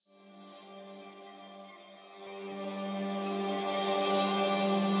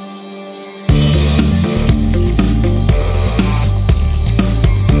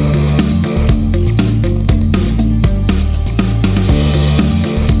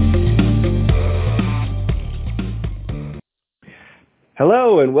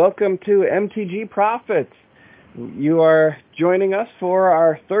Hello and welcome to MTG Profits. You are joining us for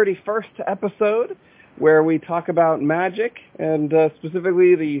our 31st episode where we talk about Magic and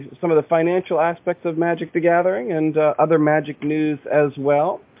specifically some of the financial aspects of Magic the Gathering and other Magic news as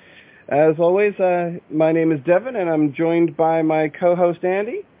well. As always, my name is Devin and I'm joined by my co-host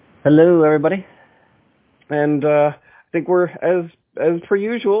Andy. Hello everybody. And I think we're, as per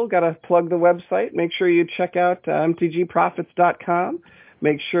usual, got to plug the website. Make sure you check out mtgprofits.com.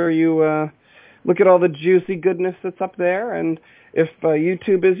 Make sure you look at all the juicy goodness that's up there. And if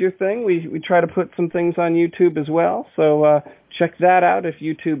YouTube is your thing, we try to put some things on YouTube as well. So check that out if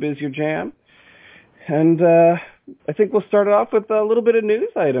YouTube is your jam. And I think we'll start off with a little bit of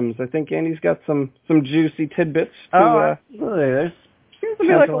news items. I think Andy's got some juicy tidbits. Absolutely. There seems to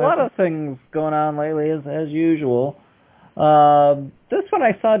be like a lot of things going on lately, as usual. This one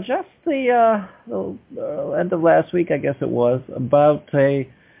I saw just the end of last week, I guess it was, about a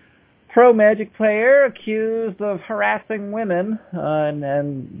pro Magic player accused of harassing women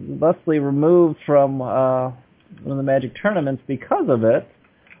and thusly removed from one of the Magic tournaments because of it.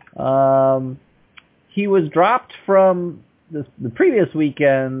 He was dropped from the previous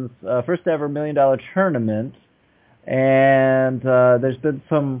weekend's first ever $1 million tournament, and there's been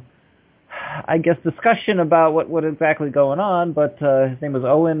some, I guess, discussion about what exactly going on, but his name was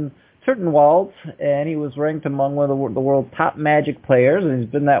Owen Turtenwald, and he was ranked among one of the world's top Magic players, and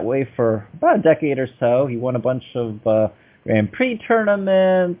he's been that way for about a decade or so. He won a bunch of Grand Prix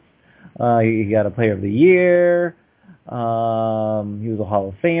tournaments. He got a Player of the Year. He was a Hall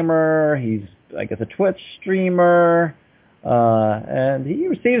of Famer. He's, I guess, a Twitch streamer. And he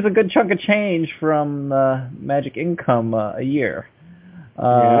receives a good chunk of change from Magic Income a year.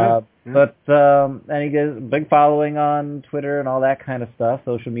 But and he gets a big following on Twitter and all that kind of stuff,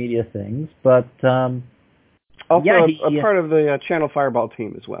 social media things. But also a part of the Channel Fireball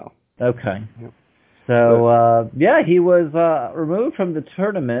team as well. Okay. Yep. So he was removed from the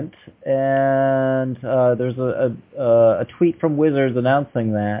tournament, and there's a tweet from Wizards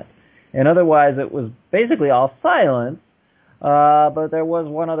announcing that. And otherwise, it was basically all silent. But there was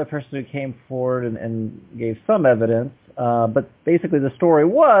one other person who came forward and gave some evidence. But basically the story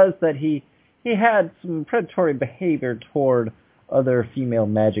was that he had some predatory behavior toward other female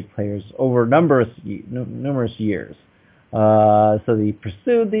Magic players over numerous years. So he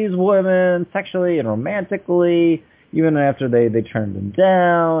pursued these women sexually and romantically, even after they turned him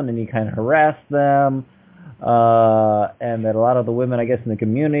down, and he kind of harassed them. And that a lot of the women, I guess, in the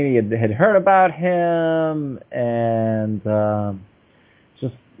community had heard about him, and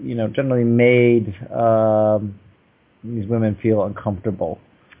just, generally made these women feel uncomfortable.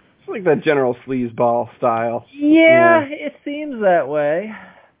 It's like that general sleazeball style. Yeah, it seems that way.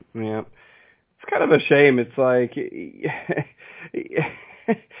 Yeah. It's kind of a shame. It's like,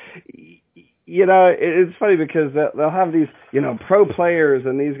 it's funny because they'll have these, pro players,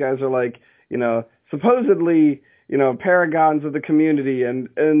 and these guys are like, supposedly, paragons of the community, and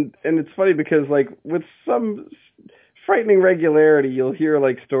it's funny because, like, with some frightening regularity, you'll hear,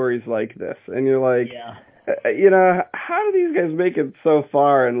 like, stories like this, and you're like, how do these guys make it so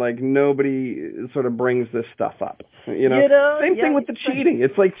far, and, like, nobody sort of brings this stuff up, Same thing with the cheating.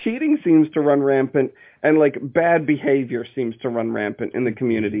 It's like cheating seems to run rampant, and, like, bad behavior seems to run rampant in the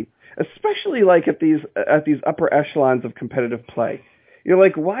community, especially, like, at these upper echelons of competitive play. You're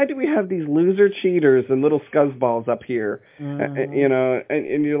like, why do we have these loser cheaters and little scuzzballs up here? Mm-hmm.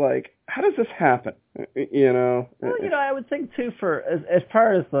 And you're like, how does this happen? Well, I would think, too, for as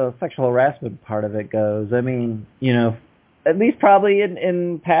far as the sexual harassment part of it goes, I mean, at least probably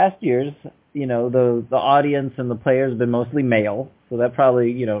in past years, the audience and the players have been mostly male, so that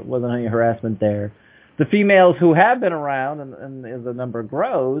probably, wasn't any harassment there. The females who have been around, and as the number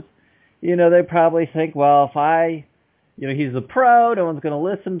grows, they probably think, well, if he's a pro, no one's going to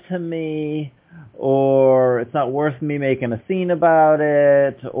listen to me, or it's not worth me making a scene about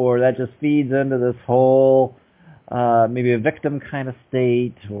it, or that just feeds into this whole maybe a victim kind of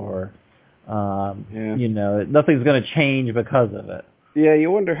state, or, nothing's going to change because of it. Yeah, you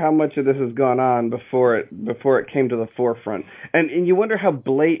wonder how much of this has gone on before it came to the forefront. And you wonder how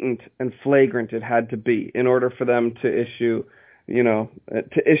blatant and flagrant it had to be in order for them to issue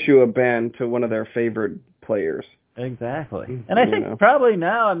a ban to one of their favorite players. Exactly. And I think probably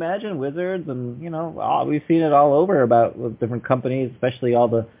now, imagine Wizards and, we've seen it all over about with different companies, especially all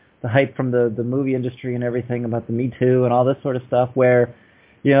the hype from the movie industry and everything about the Me Too and all this sort of stuff where,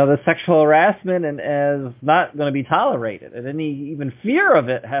 the sexual harassment is not going to be tolerated, and any even fear of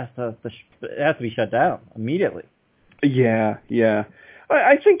it has to be shut down immediately. Yeah.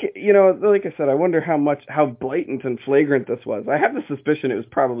 I think, like I said, I wonder how blatant and flagrant this was. I have the suspicion it was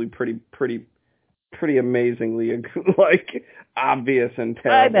probably pretty amazingly like obvious and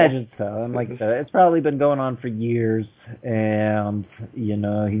terrible. I imagine so. And like I said, it's probably been going on for years, and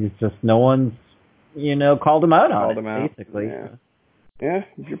he's just no one's called him out on it. Basically. Yeah,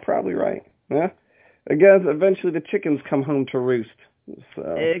 you're probably right. Yeah, I guess eventually the chickens come home to roost.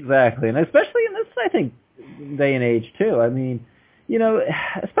 So. Exactly, and especially in this, I think, day and age too. I mean,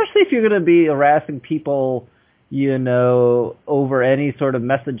 especially if you're going to be harassing people, over any sort of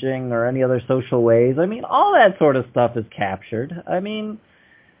messaging or any other social ways. I mean, all that sort of stuff is captured. I mean,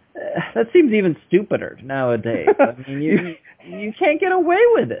 that seems even stupider nowadays. I mean, you can't get away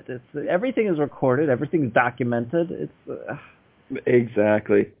with it. Everything is recorded. Everything's documented.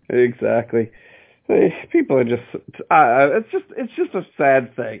 Exactly. People are just. It's just a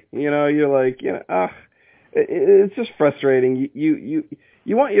sad thing. You're like, it's just frustrating.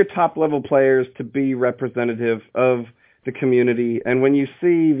 You want your top level players to be representative of the community, and when you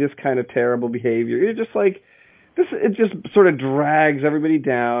see this kind of terrible behavior, you're just like, it just sort of drags everybody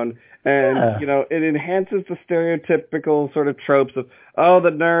down, and it enhances the stereotypical sort of tropes of, oh,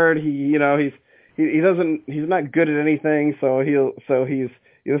 the nerd, he's not good at anything, so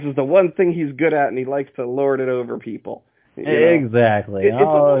this is the one thing he's good at, and he likes to lord it over people. Exactly. It's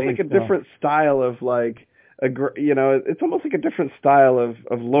almost like a different style of like. It's almost like a different style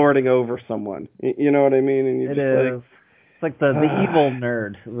of lording over someone. You know what I mean? And it is. It's like the evil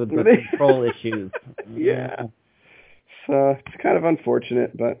nerd with the control issues. Yeah. So it's kind of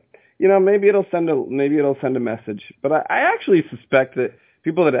unfortunate, but maybe it'll send a message. But I actually suspect that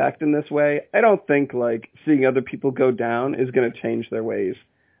people that act in this way, I don't think like seeing other people go down is going to change their ways.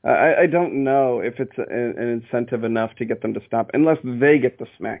 I don't know if it's an incentive enough to get them to stop, unless they get the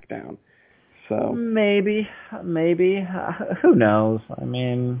smack down. So. Maybe. Who knows? I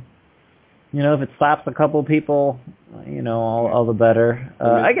mean, if it stops a couple people, all the better.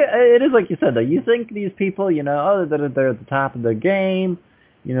 It is like you said, though. You think these people, they're at the top of their game.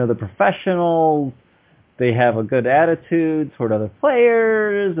 They're professionals. They have a good attitude toward other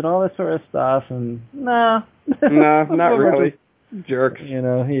players and all this sort of stuff. And no, not really. Jerks.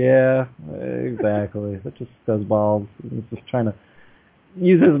 Yeah, exactly. They're just scuzzballs. He's just trying to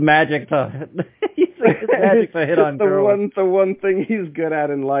use his magic to hit on girls. The one thing he's good at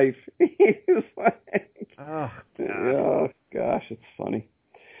in life. He's like, oh gosh, it's funny.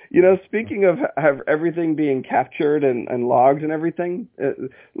 Speaking of everything being captured and logged and everything,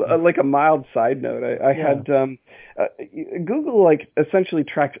 like a mild side note, I had Google like essentially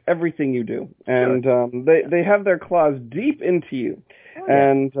tracks everything you do, and they have their claws deep into you.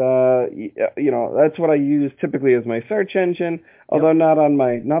 And that's what I use typically as my search engine, although not on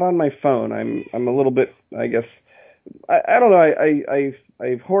my phone. I'm a little bit, I guess, I don't know.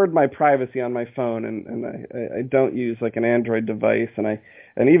 I hoard my privacy on my phone, and I don't use like an Android device,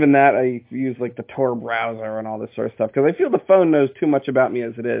 and even that I use like the Tor browser and all this sort of stuff because I feel the phone knows too much about me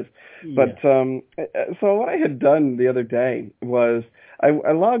as it is. Yeah. But so what I had done the other day was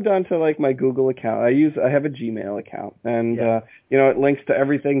I logged onto like my Google account. I have a Gmail account, and it links to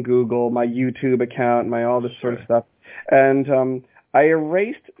everything Google, my YouTube account, my all this sort of stuff, and I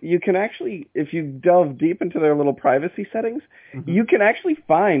erased, you can actually, if you delve deep into their little privacy settings, you can actually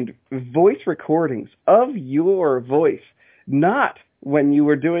find voice recordings of your voice, not when you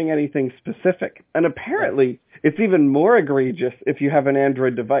were doing anything specific. And apparently, it's even more egregious if you have an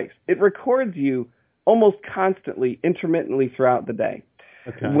Android device. It records you almost constantly, intermittently throughout the day,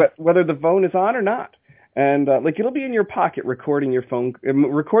 whether the phone is on or not. And it'll be in your pocket recording your phone,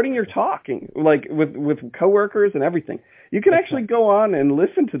 recording your talking, like with coworkers and everything. You can actually go on and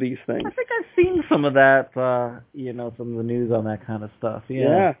listen to these things. I think I've seen some of that, some of the news on that kind of stuff.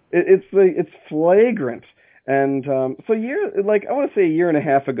 Yeah, it's flagrant. And I want to say a year and a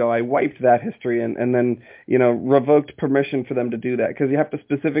half ago, I wiped that history and then, revoked permission for them to do that because you have to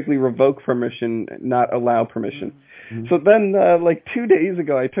specifically revoke permission, not allow permission. Mm-hmm. So then, 2 days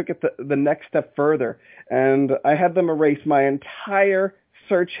ago, I took it the next step further, and I had them erase my entire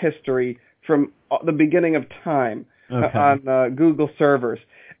search history from the beginning of time on Google servers.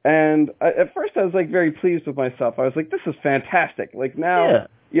 And at first, I was very pleased with myself. I was like, "This is fantastic!" Now,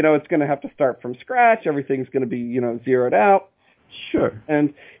 it's going to have to start from scratch. Everything's going to be, zeroed out. Sure.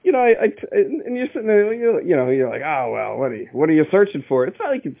 And and you're sitting there, you're like, oh well, what are you searching for? It's not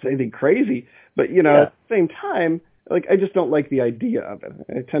like it's anything crazy, but at the same time, I just don't like the idea of it.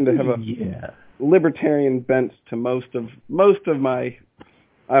 I tend to have a libertarian bent to most of my,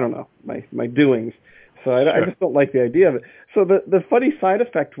 I don't know, my doings. So I just don't like the idea of it. So the funny side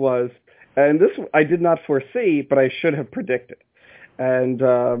effect was, and this I did not foresee, but I should have predicted. and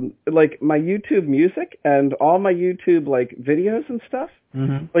like my YouTube music and all my YouTube like videos and stuff,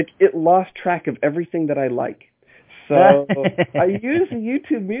 like it lost track of everything that I like. So I use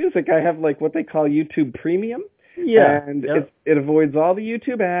YouTube Music. I have like what they call YouTube Premium. Yeah. And it avoids all the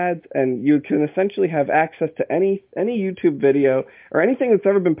YouTube ads, and you can essentially have access to any YouTube video or anything that's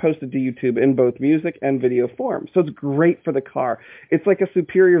ever been posted to YouTube in both music and video form. So it's great for the car. It's like a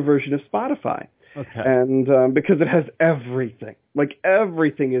superior version of Spotify. Okay. And because it has everything. Like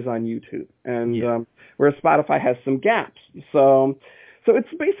everything is on YouTube. And whereas Spotify has some gaps. So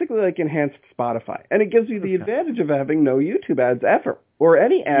it's basically like enhanced Spotify. And it gives you the advantage of having no YouTube ads ever or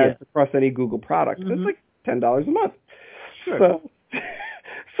any ads across any Google product. It's like $10 a month. Sure.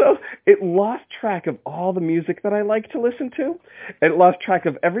 So it lost track of all the music that I like to listen to. It lost track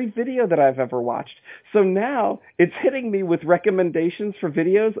of every video that I've ever watched. So now it's hitting me with recommendations for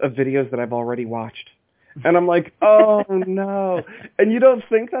videos of videos that I've already watched. And I'm like, oh no. And you don't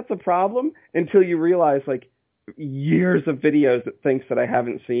think that's a problem until you realize like years of videos it thinks that I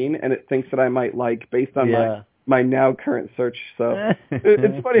haven't seen, and it thinks that I might like based on my now current search. So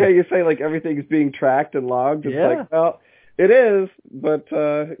it's funny how you say like everything's being tracked and logged. It's like, well, it is, but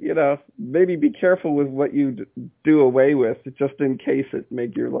maybe be careful with what you do away with, just in case it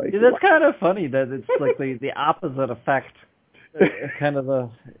make your life. Yeah, that's kind of funny that it's like the opposite effect. Kind of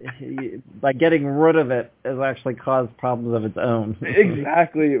by getting rid of it has actually caused problems of its own.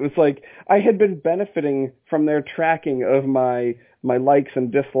 Exactly. It was like I had been benefiting from their tracking of my likes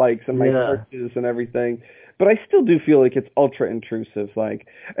and dislikes and my searches and everything. But I still do feel like it's ultra intrusive. Like,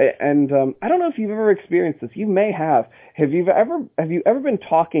 and I don't know if you've ever experienced this. You may have. Have you ever been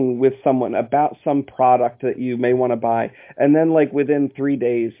talking with someone about some product that you may want to buy, and then like within 3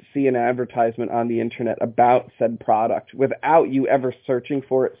 days see an advertisement on the internet about said product without you ever searching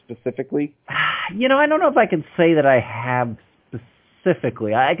for it specifically? I don't know if I can say that I have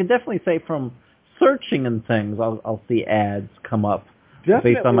specifically. I can definitely say from searching and things, I'll see ads come up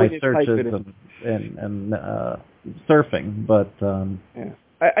based on my searches and surfing, but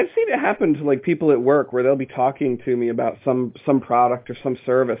I've seen it happen to like people at work where they'll be talking to me about some product or some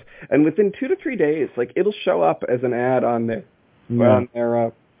service, and within 2 to 3 days, like it'll show up as an ad on their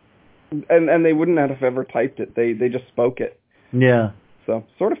and they wouldn't have ever typed it. They just spoke it. Yeah. So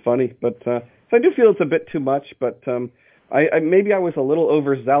sort of funny, but so I do feel it's a bit too much, but maybe I was a little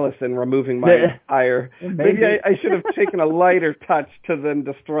overzealous in removing my entire. Maybe I should have taken a lighter touch to then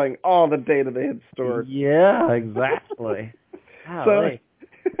destroying all the data they had stored. Yeah, exactly.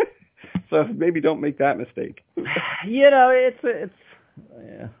 So maybe don't make that mistake. It's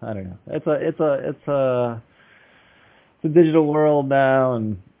I don't know. It's a digital world now,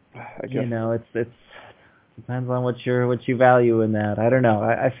 and I guess. It's depends on what you value in that. I don't know.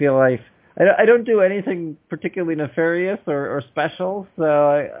 I feel like I don't do anything particularly nefarious or special,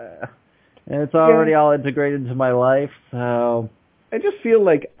 so and it's already all integrated into my life. So I just feel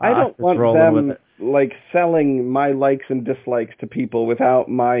like I don't want them like selling my likes and dislikes to people without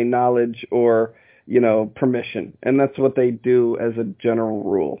my knowledge or permission, and that's what they do as a general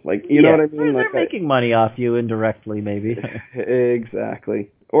rule. Like you know what I mean? They're making money off you indirectly, maybe. Exactly,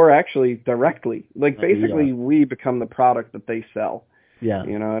 or actually directly. Like basically, we become the product that they sell. Yeah.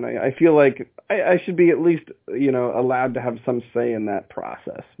 And I feel like I should be at least, allowed to have some say in that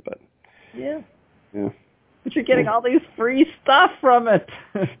process. But yeah. But you're getting all these free stuff from it.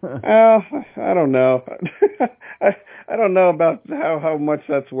 I don't know. I don't know about how much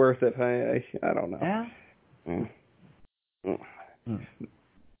that's worth it. I don't know. Yeah.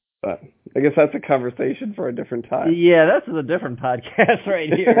 But I guess that's a conversation for a different time. Yeah, that's a different podcast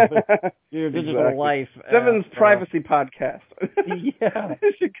right here. Your digital life. Devin's privacy podcast. Yeah.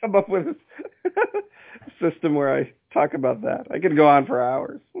 I should come up with a system where I talk about that. I could go on for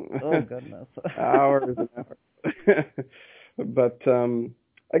hours. Oh, goodness. Hours and hours. But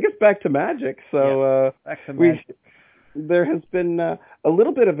I guess back to Magic. So back to Magic. There has been a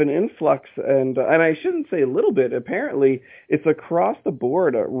little bit of an influx, and I shouldn't say a little bit. Apparently, it's across the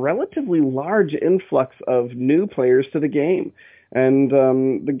board a relatively large influx of new players to the game, and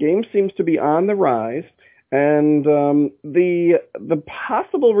the game seems to be on the rise. And the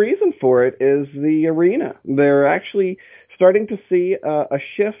possible reason for it is the arena. They're actually starting to see a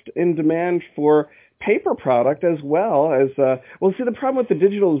shift in demand for paper product as well as see, the problem with the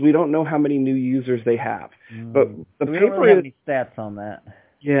digital is we don't know how many new users they have, but the we paper don't really have any stats on that.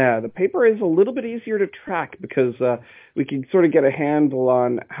 Yeah, the paper is a little bit easier to track because we can sort of get a handle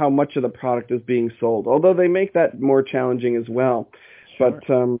on how much of the product is being sold, although they make that more challenging as well. Sure.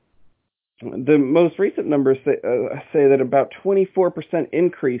 But the most recent numbers say that about 24%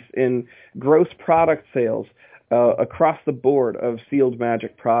 increase in gross product sales across the board of sealed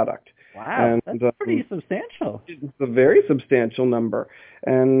Magic product. Wow, and, that's pretty substantial. It's a very substantial number,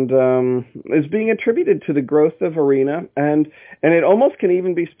 and is being attributed to the growth of Arena, and it almost can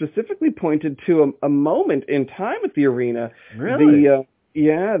even be specifically pointed to a moment in time at the Arena. Really?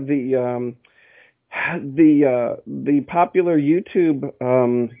 The popular YouTube,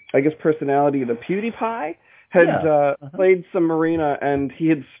 I guess, personality, the PewDiePie, had played some Arena, and he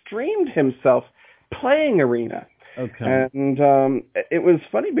had streamed himself playing Arena. Okay. And it was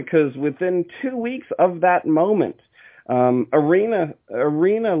funny because within 2 weeks of that moment, Arena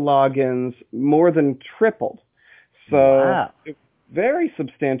logins more than tripled. So wow. Very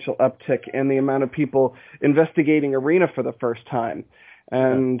substantial uptick in the amount of people investigating Arena for the first time.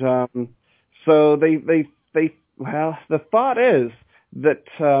 And so the thought is that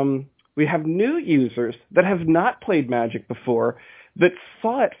we have new users that have not played Magic before that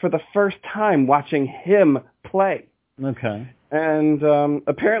saw it for the first time watching him play. Okay. And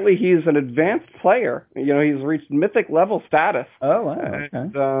apparently he's an advanced player. You know, he's reached mythic level status. Oh, wow. Okay.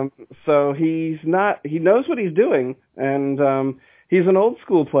 And, so he knows what he's doing, and he's an old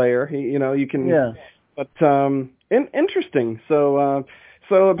school player. But interesting. So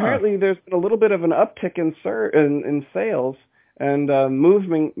apparently there's been a little bit of an uptick in sales and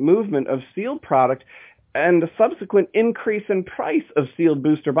movement of sealed product, and a subsequent increase in price of sealed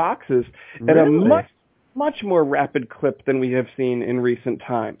booster boxes at a much more rapid clip than we have seen in recent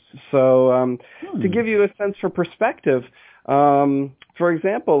times. So to give you a sense for perspective, for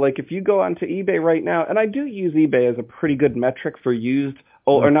example, like if you go onto eBay right now, and I do use eBay as a pretty good metric for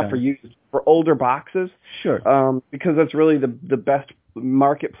for older boxes. Sure. Because that's really the best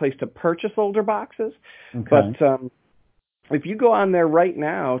marketplace to purchase older boxes. Okay. But if you go on there right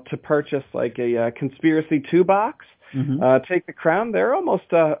now to purchase like a Conspiracy 2 box, Take the Crown, they're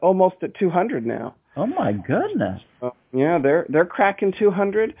almost at 200 now. Oh my goodness! Yeah, they're cracking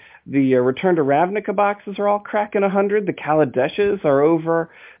 200. The Return to Ravnica boxes are all cracking 100. The Kaladesh's are over.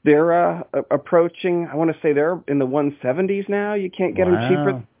 They're approaching. I want to say they're in the 170s now. You can't get them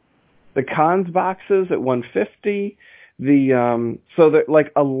cheaper. The Cons boxes at 150. So that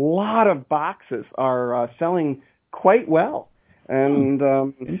like a lot of boxes are selling quite well, and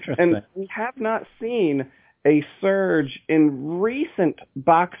and we have not seen a surge in recent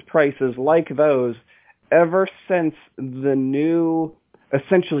box prices like those ever since the new,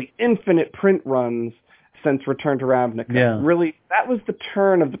 essentially infinite print runs since Return to Ravnica. Yeah. Really, that was the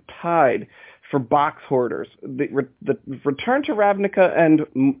turn of the tide for box hoarders. The Return to Ravnica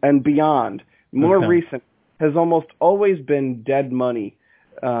and beyond, more recent, has almost always been dead money.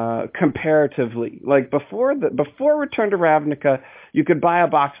 Comparatively, like before Return to Ravnica, you could buy a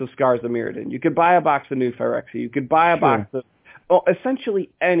box of Scars of Mirrodin, you could buy a box of New Phyrexia, you could buy a box of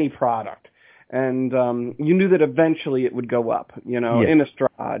essentially any product, and you knew that eventually it would go up.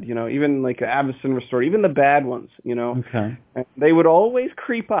 Innistrad, even like Avacyn Restored, even the bad ones, Okay. They would always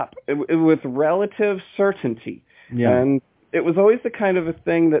creep up with relative certainty, and it was always the kind of a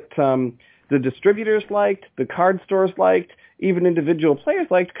thing that the distributors liked, the card stores liked, even individual players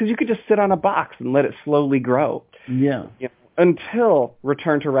liked, because you could just sit on a box and let it slowly grow. Yeah. Until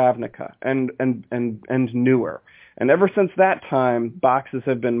Return to Ravnica and newer. And ever since that time, boxes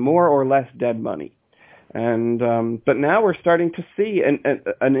have been more or less dead money. And but now we're starting to see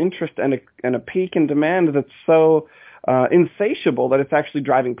an interest and a peak in demand that's so insatiable that it's actually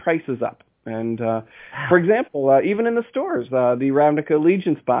driving prices up. And for example, even in the stores, the Ravnica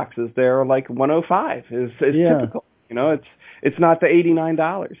Allegiance boxes, they're like 105 is typical. It's not the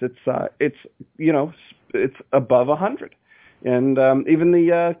 $89. It's above 100, and even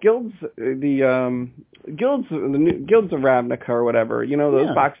the guilds, the new guilds of Ravnica or whatever,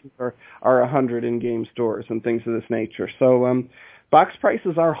 those boxes are 100 in game stores and things of this nature. So box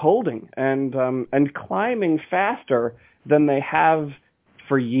prices are holding and climbing faster than they have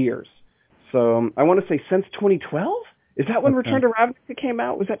for years. So I want to say since 2012. Is that when Return to Ravnica came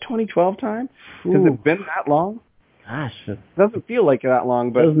out? Was that 2012 time? Has it been that long? Gosh, it doesn't feel like that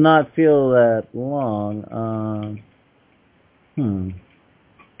long, but does not feel that long.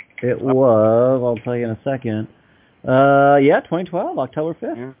 It was. I'll tell you in a second. 2012, October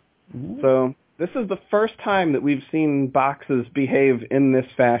 5th. Yeah. Mm-hmm. So this is the first time that we've seen boxes behave in this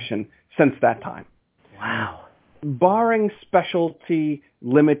fashion since that time. Wow. Barring specialty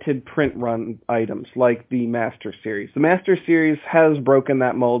limited print run items like the Master Series. The Master Series has broken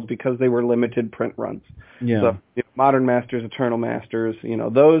that mold because they were limited print runs. Yeah. So Modern Masters, Eternal Masters,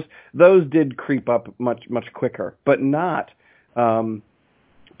 those did creep up much quicker, but not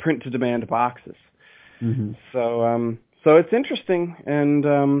print to demand boxes. Mm-hmm. So it's interesting,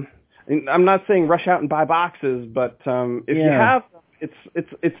 and And I'm not saying rush out and buy boxes, but if you have,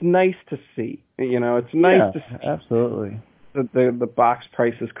 it's nice to see. It's nice to see. Absolutely. The box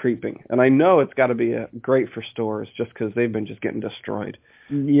price is creeping, and I know it's got to be great for stores just because they've been just getting destroyed.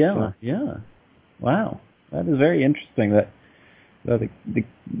 Yeah. Wow, that is very interesting. That the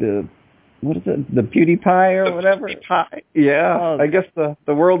what is it? The PewDiePie or whatever? PewDiePie. Yeah, I guess the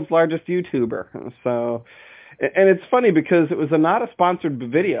world's largest YouTuber. So, and it's funny because it was not a sponsored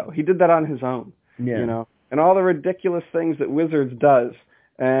video. He did that on his own. Yeah. And all the ridiculous things that Wizards does,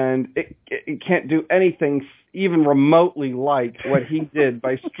 and it can't do anything even remotely like what he did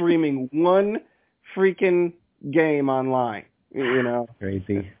by streaming one freaking game online.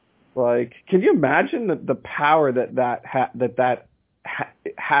 Crazy. Like, can you imagine the power that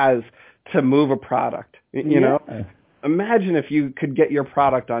has to move a product? Imagine if you could get your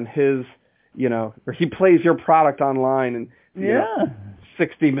product on his, or he plays your product online and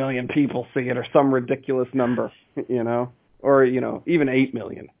 60 million people see it, or some ridiculous number, or even 8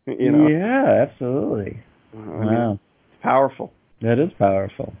 million. Yeah, absolutely. Wow, it's powerful. That is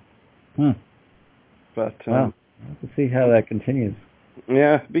powerful. But wow, we'll have to see how that continues.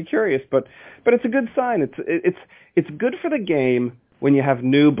 Yeah, be curious, but it's a good sign. It's good for the game when you have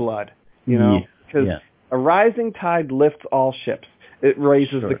new blood, because a rising tide lifts all ships. It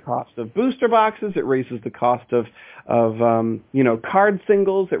raises the cost of booster boxes. It raises the cost of card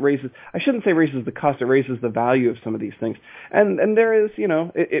singles. I shouldn't say raises the cost. It raises the value of some of these things. And there is,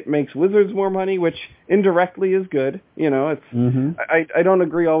 it makes Wizards more money, which indirectly is good. It's I don't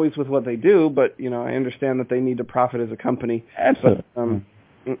agree always with what they do, but I understand that they need to profit as a company. Absolutely. But,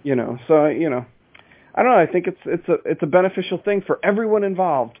 I don't know. I think it's a beneficial thing for everyone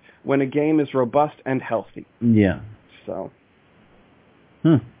involved when a game is robust and healthy. Yeah. So.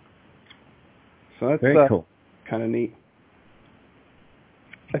 So that's very cool. Kind of neat.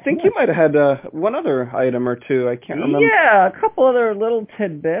 I think you might have had one other item or two. I can't remember. Yeah, a couple other little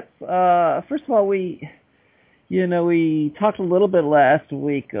tidbits. First of all, we talked a little bit last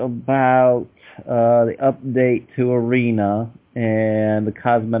week about the update to Arena and the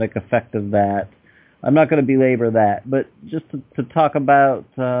cosmetic effect of that. I'm not going to belabor that, but just to talk about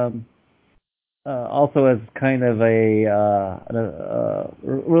also as kind of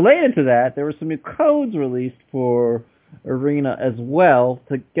related to that, there were some new codes released for Arena as well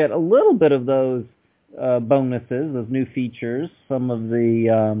to get a little bit of those bonuses, those new features, some of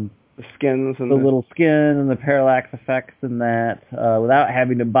the skins and the little skin and the parallax effects and that, without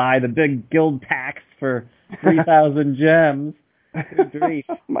having to buy the big guild packs for 3,000 gems. Good grief.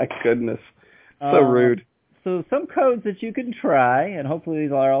 My goodness. So rude. So some codes that you can try, and hopefully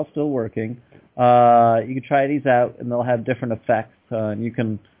these are all still working. You can try these out, and they'll have different effects. And you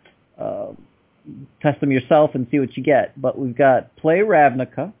can test them yourself and see what you get. But we've got Play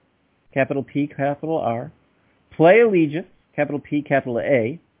Ravnica, capital P, capital R. Play Allegiance, capital P, capital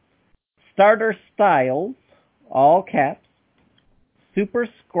A. Starter Styles, all caps. Super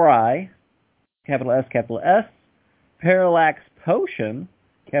Scry, capital S, capital S. Parallax Potion,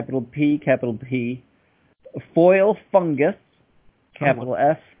 capital P, capital P. Foil Fungus, capital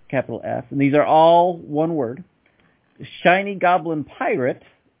F, capital F. And these are all one word. Shiny Goblin Pirate,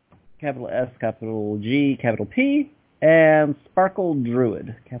 capital S, capital G, capital P. And Sparkle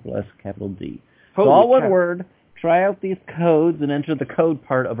Druid, capital S, capital D. So all one word. Try out these codes and enter the code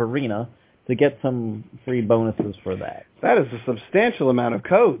part of Arena to get some free bonuses for that. That is a substantial amount of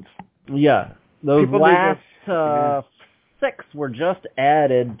codes. Yeah. Those last 6 were just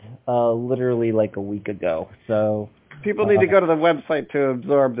added literally like a week ago. So people need to go to the website to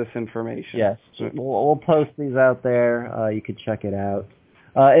absorb this information. Yes. We'll post these out there. You can check it out.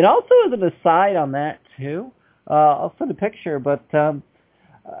 And also as an aside on that, too, I'll send a picture, but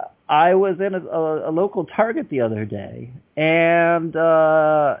I was in a local Target the other day, and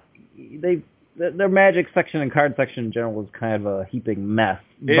their Magic section and card section in general was kind of a heaping mess.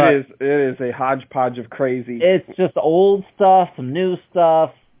 It is a hodgepodge of crazy. It's just old stuff, some new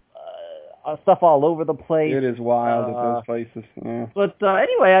stuff, stuff all over the place. It is wild at those places. Yeah. But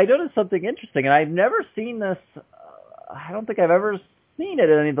anyway, I noticed something interesting, and I've never seen this. I don't think I've ever seen it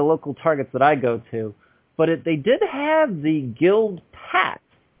at any of the local Targets that I go to. But they did have the Guild Pack,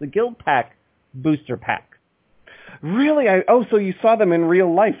 the Guild Pack booster pack. Really? So you saw them in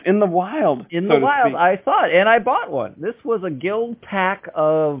real life, in the wild. In the wild, I saw it, and I bought one. This was a guild pack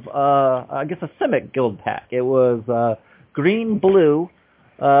of, I guess a Simic guild pack. It was green-blue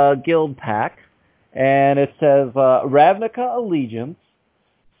guild pack, and it says Ravnica Allegiance,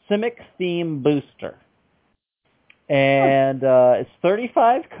 Simic Theme Booster. And it's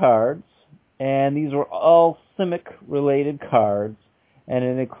 35 cards, and these were all Simic-related cards. and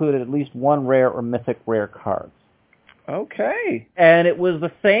it included at least one rare or mythic rare cards. Okay. And it was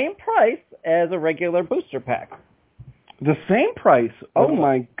the same price as a regular booster pack. The same price? Oh,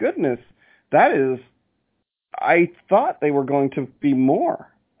 my goodness. That is... I thought they were going to be more.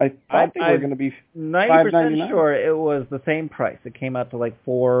 I thought they were going to be 90% sure it was the same price. It came out to like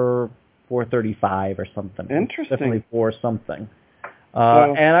 $4.35 or something. Interesting. Definitely $4 something.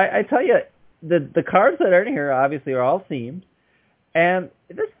 And I tell you, the cards that are in here obviously are all themed, and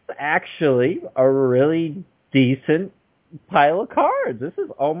this is actually a really decent pile of cards. This is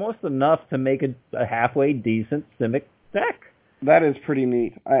almost enough to make a halfway decent Simic deck. That is pretty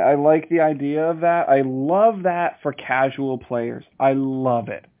neat. I like the idea of that. I love that for casual players. I love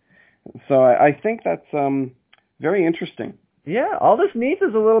it. So I think that's very interesting. Yeah, all this needs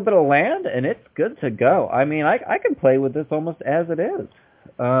is a little bit of land, and it's good to go. I mean, I can play with this almost as it is.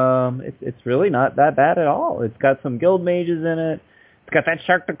 It's really not that bad at all. It's got some guild mages in it. It's got that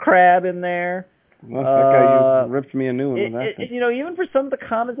Shark the Crab in there. Well, that guy ripped me a new one with that thing. Even for some of the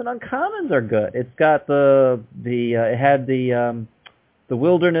commons and uncommons are good. It's got it had the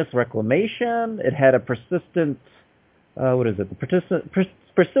Wilderness Reclamation. It had a persistent, what is it? The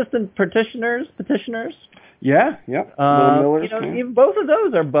persistent petitioners. Yeah. Even both of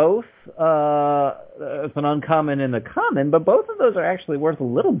those are both. It's an uncommon and a common, but both of those are actually worth a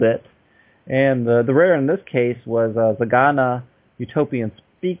little bit. And the rare in this case was Zagana Utopian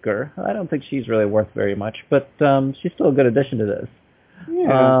Speaker. I don't think she's really worth very much, but she's still a good addition to this.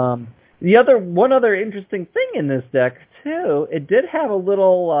 Yeah. One other interesting thing in this deck too, it did have a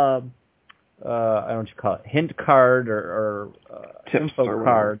little I don't know what you call it, hint card or info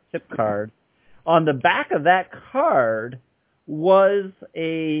card, tip card. On the back of that card was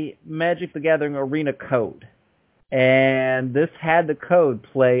a Magic the Gathering Arena code, and this had the code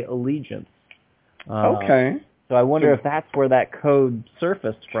Play Allegiance. Okay. So I wonder if that's where that code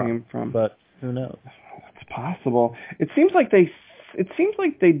surfaced from, but who knows? That's possible. It seems like they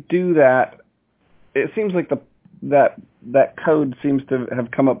do that. It seems like that code seems to have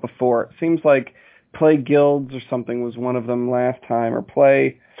come up before. It seems like Play Guilds or something was one of them last time, or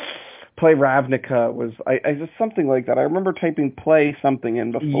Play Ravnica was I just something like that. I remember typing Play something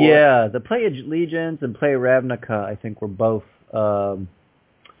in before. Yeah, the Play Allegiance and Play Ravnica I think were both from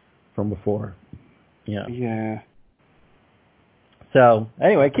before. Yeah. So,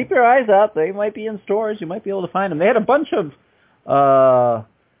 anyway, keep your eyes out. They might be in stores. You might be able to find them. They had a bunch of,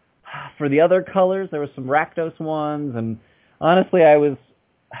 for the other colors, there were some Rakdos ones, and honestly, I was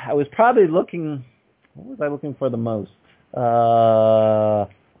probably looking, what was I looking for the most?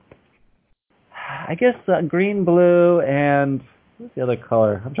 I guess green, blue, and what's the other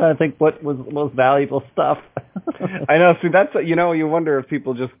color? I'm trying to think what was the most valuable stuff. I know. See, that's you wonder if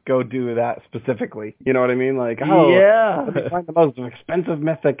people just go do that specifically. You know what I mean? Like, yeah, let me find the most expensive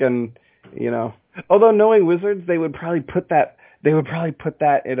mythic, and although knowing Wizards, they would probably put that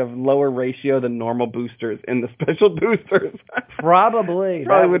at a lower ratio than normal boosters in the special boosters. Probably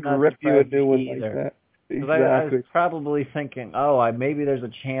would rip you a new one like that. Exactly. I was probably thinking, maybe there's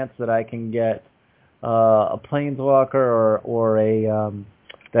a chance that I can get a Planeswalker or a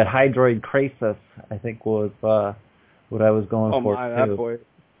that Hydroid Krasis, I think was what I was going for. Oh my, that boy,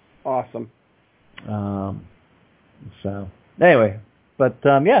 awesome. So anyway, but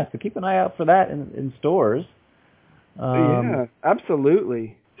so keep an eye out for that in stores. Yeah,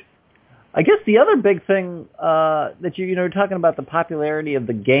 absolutely. I guess the other big thing that you're talking about the popularity of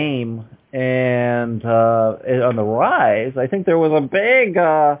the game and on the rise. I think there was a big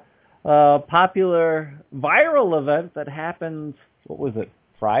popular viral event that happened. What was it?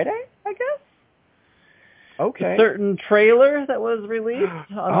 Friday, I guess. Okay. A certain trailer that was released.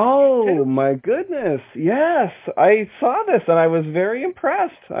 Oh my goodness! Yes, I saw this and I was very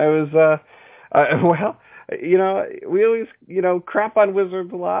impressed. I was we always, crap on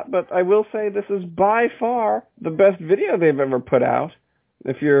Wizards a lot, but I will say this is by far the best video they've ever put out,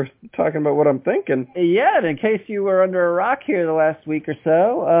 if you're talking about what I'm thinking. Yeah, and in case you were under a rock here the last week or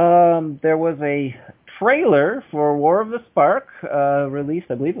so, there was a trailer for War of the Spark released,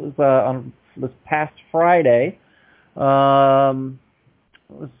 I believe it was on this past Friday. It was,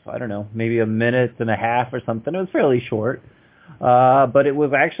 I don't know, maybe a minute and a half or something. It was fairly short. But it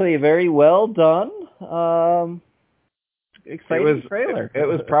was actually a very well done, exciting trailer. It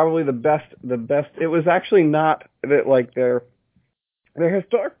was probably the best. It was actually not that like their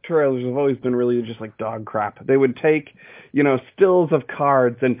historic trailers have always been really just like dog crap. They would take, stills of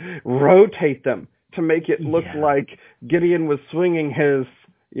cards and rotate them to make it look like Gideon was swinging his,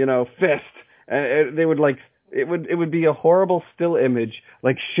 fist, and they would like it would be a horrible still image,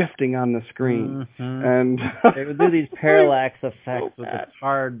 like shifting on the screen, and they would do these parallax effects with the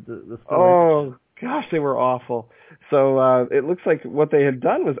hard. The oh gosh, they were awful. So it looks like what they had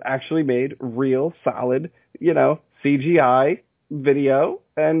done was actually made real, solid, CGI video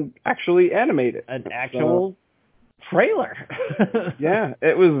and actually animated an actual trailer. Yeah,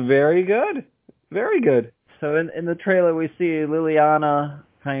 it was very good, very good. So in the trailer, we see Liliana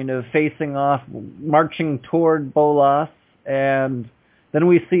kind of facing off, marching toward Bolas, and then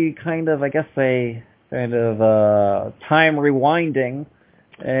we see kind of, I guess, a kind of time rewinding,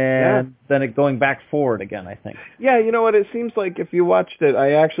 and then it going back forward again, I think. Yeah, you know what? It seems like if you watched it,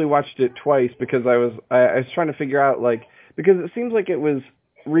 I actually watched it twice because I was trying to figure out, like, because it seems like it was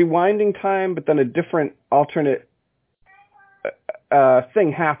rewinding time, but then a different alternate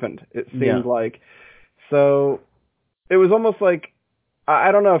thing happened. It seemed like. So it was almost like,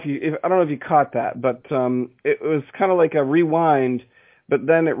 I don't know if you caught that, but it was kind of like a rewind, but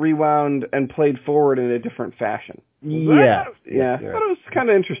then it rewound and played forward in a different fashion. Yeah. I thought it was kind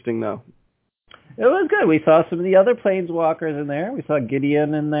of interesting though. It was good. We saw some of the other planeswalkers in there. We saw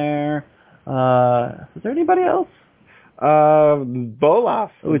Gideon in there. Was there anybody else?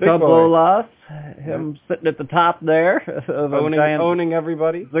 Bolas. We saw Bolas, him sitting at the top there of owning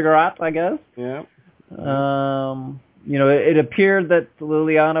everybody. Ziggurat, I guess. Yeah. It appeared that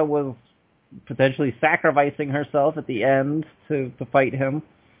Liliana was potentially sacrificing herself at the end to fight him.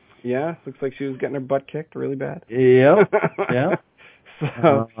 Yeah, looks like she was getting her butt kicked really bad. Yep. Yeah.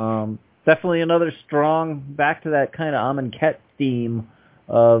 So definitely another strong, back to that kind of Amonkhet theme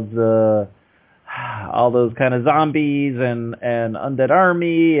of all those kind of zombies and undead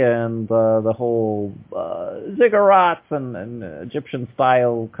army and the whole ziggurats and Egyptian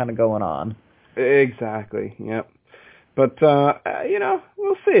style kind of going on. Exactly. Yep. But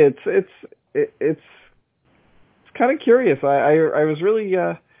we'll see. It's kind of curious. I was really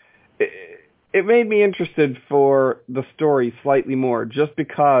it made me interested for the story slightly more just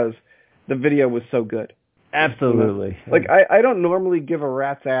because the video was so good. Absolutely. Like I don't normally give a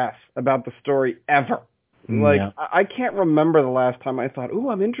rat's ass about the story ever. Like I can't remember the last time I thought, "Ooh,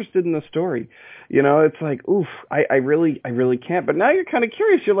 I'm interested in the story." It's like, "Oof, I really can't." But now you're kind of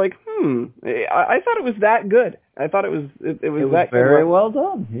curious. You're like, I thought it was that good. I thought it was that very good. well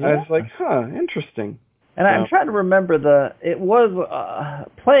done. Yeah. I was like, interesting. And I'm trying to remember it was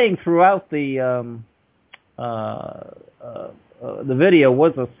playing throughout the video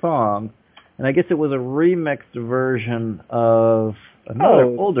was a song, and I guess it was a remixed version of another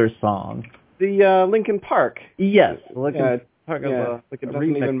older song. The Linkin Park. Yes, Linkin Park. Like it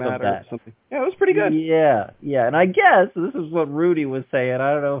doesn't even matter or something. Yeah, it was pretty good. Yeah, and I guess this is what Rudy was saying.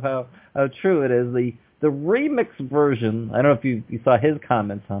 I don't know how true it is. The remix version. I don't know if you saw his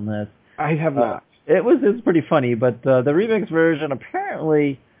comments on this. I have not. It's pretty funny, but the remix version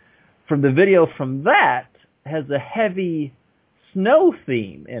apparently from the video from that has a heavy snow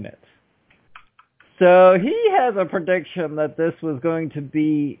theme in it. So he has a prediction that this was going to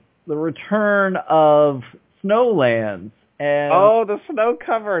be the return of Snowlands. And the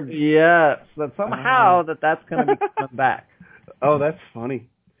snow-covered. Yes, that somehow that's going to be coming back. Oh, that's funny.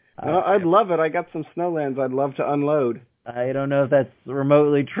 I'd love it. I got some Snowlands I'd love to unload. I don't know if that's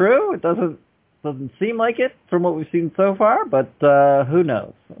remotely true. It doesn't seem like it from what we've seen so far, but who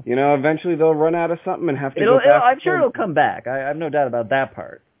knows? Eventually they'll run out of something and have to go back. I'm sure it'll come back. I have no doubt about that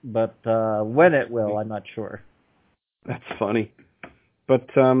part. But when it will, I'm not sure. That's funny. But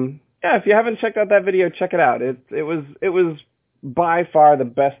if you haven't checked out that video, check it out. It was by far the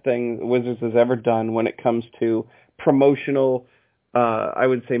best thing Wizards has ever done when it comes to promotional, I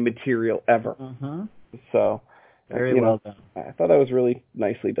would say, material ever. Mm-hmm. So very well done. I thought that was really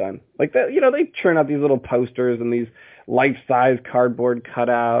nicely done. Like that, they churn out these little posters and these life-size cardboard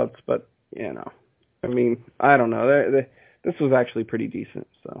cutouts, but I mean, I don't know. This was actually pretty decent.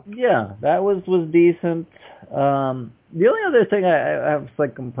 So yeah, that was decent. The only other thing I have a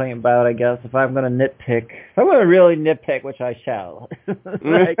complaint about, I guess, if I'm going to nitpick, if I'm going to really nitpick, which I shall,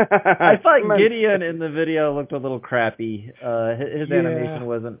 I thought Gideon in the video looked a little crappy. His animation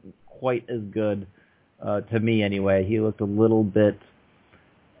wasn't quite as good, to me anyway. He looked a little bit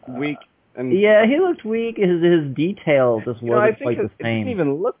weak. And he looked weak. His detail just wasn't quite the same. It didn't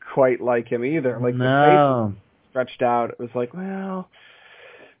even look quite like him either. Like no. The face was stretched out. It was like, well,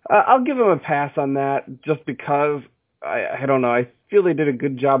 I'll give him a pass on that just because I don't know. I feel they did a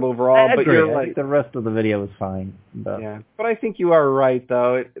good job overall. I but agree. You're right. The rest of the video was fine. But. Yeah, but I think you are right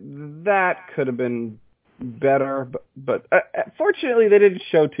though. That could have been better. But fortunately, they didn't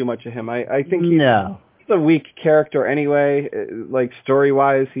show too much of him. I think he's a a weak character anyway. Like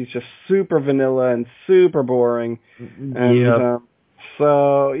story-wise, he's just super vanilla and super boring. And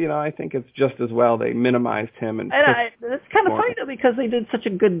so, I think it's just as well they minimized him. And it's kind of funny, though, because they did such a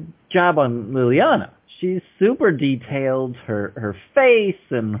good job on Liliana. She's super detailed, her face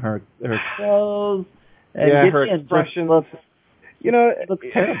and her clothes. And her expressions. Looks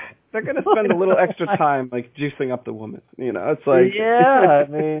terrible. They're going to spend a little extra time, like, juicing up the woman. It's like... Yeah,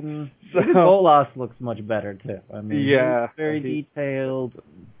 I mean, Bolas looks much better, too. I mean, yeah, he's very detailed.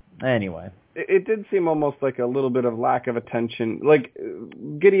 Anyway. It did seem almost like a little bit of lack of attention. Like,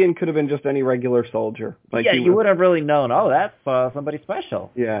 Gideon could have been just any regular soldier. Like, you would have really known, that's somebody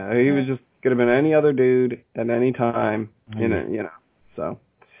special. Yeah, he was just could have been any other dude at any time, so.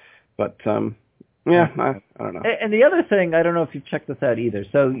 But, yeah, I don't know. And the other thing, I don't know if you've checked this out either.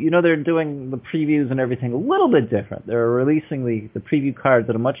 So, they're doing the previews and everything a little bit different. They're releasing the preview cards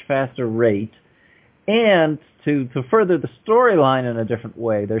at a much faster rate. And to further the storyline in a different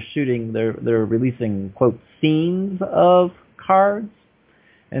way, they're releasing, quote, scenes of cards.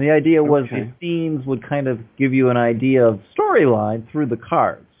 And the idea was these scenes would kind of give you an idea of storyline through the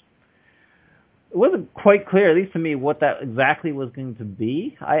cards. It wasn't quite clear, at least to me, what that exactly was going to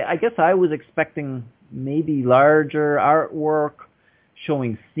be. I guess I was expecting maybe larger artwork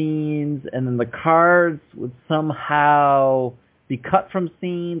showing scenes, and then the cards would somehow be cut from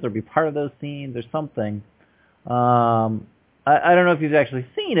scenes or be part of those scenes or something. I don't know if you've actually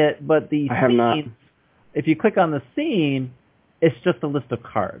seen it, but I have not. If you click on the scene, it's just a list of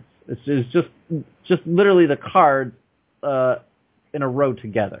cards. It's just literally the cards in a row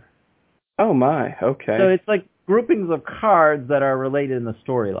together. Oh my, okay. So it's like groupings of cards that are related in the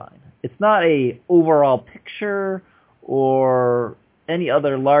storyline. It's not a overall picture or any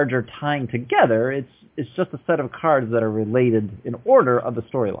other larger tying together. It's just a set of cards that are related in order of the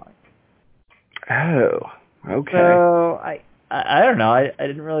storyline. Oh, okay. So I don't know. I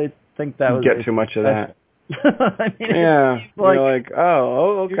didn't really think that was... Get too much of that. I mean, yeah, you're like,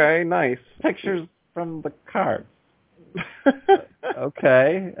 oh, okay, nice. Pictures from the cards.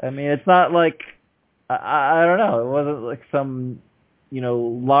 Okay. I mean, it's not like, I don't know, it wasn't like some,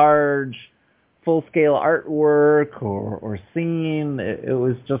 large, full-scale artwork or scene. It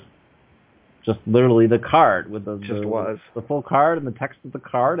was just literally the card with the full card and the text of the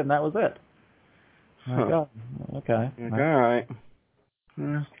card, and that was it. Huh. Like, oh, okay. All right.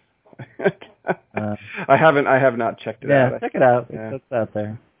 I have not checked it out. Yeah, check it out. It's out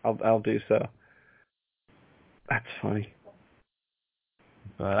there. I'll do so. That's funny.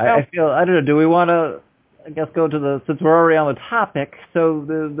 But I feel, I don't know, do we want to, I guess, go to since we're already on the topic, so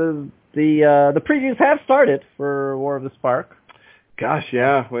the previews have started for War of the Spark. Gosh,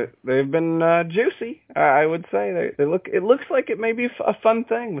 yeah. They've been juicy, I would say. It looks like it may be a fun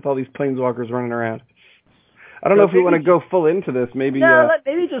thing with all these planeswalkers running around. I don't know if we want to go full into this. Maybe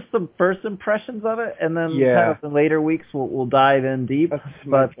maybe just some first impressions of it, and then kind of in later weeks we'll dive in deep.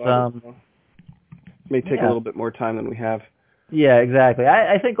 But may take a little bit more time than we have. Yeah, exactly.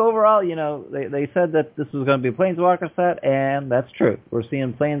 I think overall, they said that this was going to be a Planeswalker set, and that's true. We're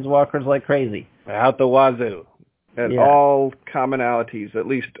seeing Planeswalkers like crazy. Out the wazoo. At all commonalities, at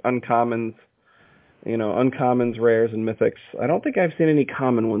least uncommons, uncommons, rares, and mythics. I don't think I've seen any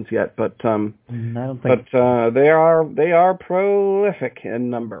common ones yet, but I don't think they are prolific in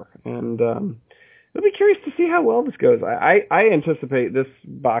number, and I'll be curious to see how well this goes. I anticipate this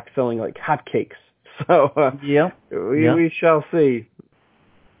box selling like hotcakes. So we shall see.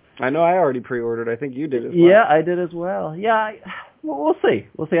 I know I already pre-ordered. I think you did as well. Yeah, I did as well. Yeah, we'll see.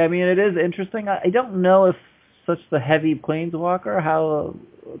 We'll see. I mean, it is interesting. I don't know if such the heavy Planeswalker, how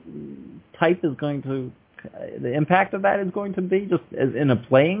type is going to, the impact of that is going to be, just as in a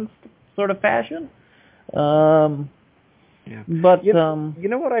playing sort of fashion. Yeah. But you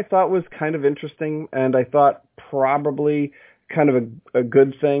know what I thought was kind of interesting, and I thought probably kind of a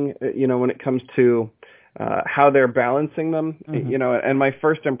good thing, when it comes to how they're balancing them, and my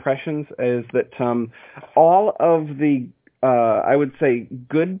first impressions is that all of the I would say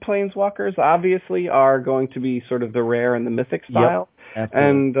good planeswalkers obviously are going to be sort of the rare and the mythic style,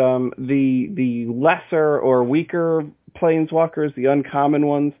 and the lesser or weaker planeswalkers, the uncommon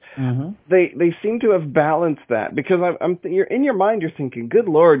ones, they seem to have balanced that, because you're in your mind you're thinking, good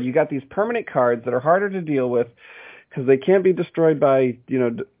lord, you got these permanent cards that are harder to deal with because they can't be destroyed by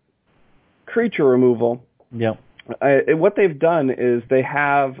creature removal. Yep. What they've done is they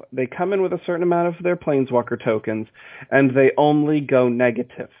come in with a certain amount of their planeswalker tokens, and they only go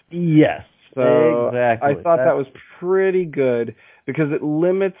negative. Yes, so exactly. I thought that was pretty good, because it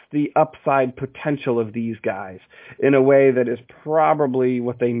limits the upside potential of these guys in a way that is probably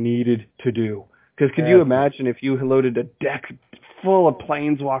what they needed to do. Because could you imagine if you loaded a deck full of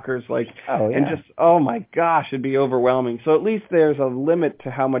planeswalkers, and just, oh my gosh, it'd be overwhelming. So at least there's a limit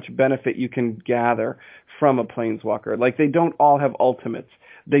to how much benefit you can gather from a planeswalker. Like, they don't all have ultimates.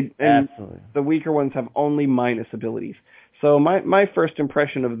 Absolutely. The weaker ones have only minus abilities. So my first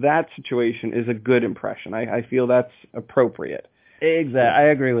impression of that situation is a good impression. I feel that's appropriate. Exactly. I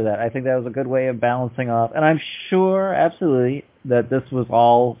agree with that. I think that was a good way of balancing off. And I'm sure, absolutely, that this was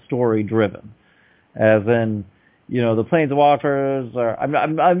all story-driven. As in, the Planeswalkers are...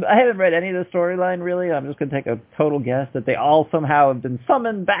 I haven't read any of the storyline, really. I'm just going to take a total guess that they all somehow have been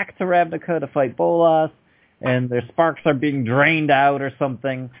summoned back to Ravnica to fight Bolas, and their sparks are being drained out or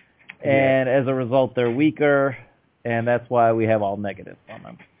something, and as a result, they're weaker, and that's why we have all negatives on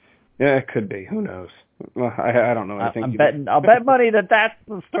them. Yeah, it could be. Who knows? Well, I don't know. I'll bet money that's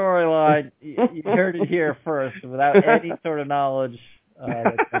the storyline. You heard it here first, without any sort of knowledge.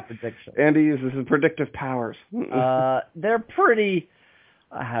 That's my prediction. Andy uses his predictive powers. They're pretty...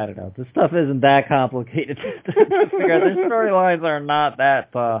 I don't know. This stuff isn't that complicated to figure out. Their storylines are not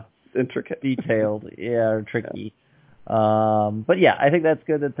that intricate, detailed, or tricky. But yeah, I think that's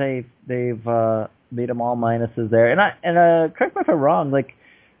good that they've made them all minuses there. And correct me if I'm wrong. Like,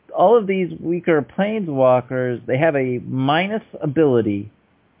 all of these weaker planeswalkers, they have a minus ability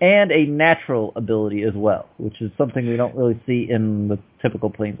and a natural ability as well, which is something we don't really see in the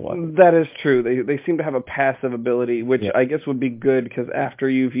typical planeswalker. That is true. They seem to have a passive ability, which I guess would be good because after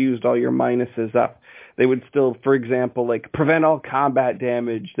you've used all your minuses up, they would still, for example, like prevent all combat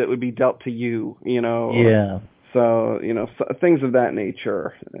damage that would be dealt to you, Yeah. So, things of that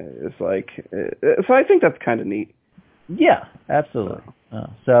nature is like, so I think that's kind of neat. Yeah, absolutely.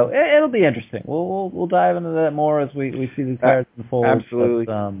 So it'll be interesting. We'll dive into that more as we see these cards unfold. Absolutely.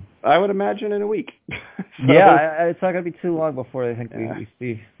 But, I would imagine in a week. It's not going to be too long before I think we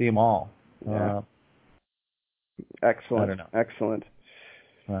see them all. Yeah. Excellent. I don't know. Excellent.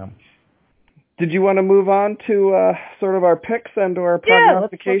 Did you want to move on to sort of our picks and or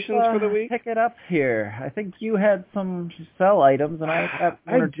prognostications for the week? Pick it up here. I think you had some sell items, and I have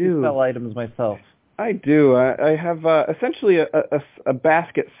one or two sell items myself. I do. I have essentially a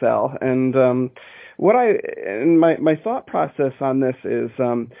basket sell, and my thought process on this is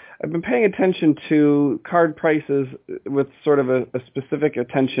I've been paying attention to card prices with sort of paying specific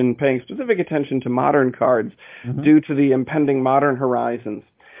attention to modern cards due to the impending Modern Horizons.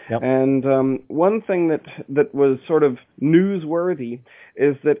 Yep. And one thing that was sort of newsworthy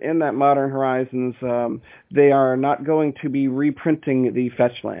is that in that Modern Horizons, they are not going to be reprinting the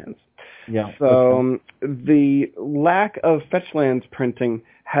fetch lands. Yeah. So the lack of fetch lands printing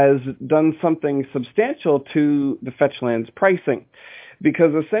has done something substantial to the fetch lands pricing,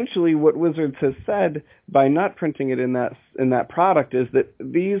 because essentially what Wizards has said by not printing it in that product is that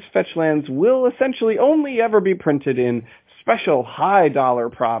these fetch lands will essentially only ever be printed in special high dollar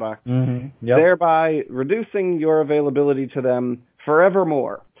products, thereby reducing your availability to them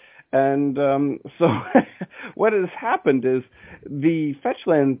forevermore. And so what has happened is the fetch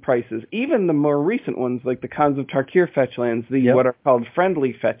land prices, even the more recent ones like the Khans of Tarkir fetch lands, what are called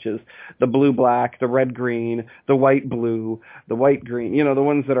friendly fetches, the blue-black, the red-green, the white-blue, the white-green, the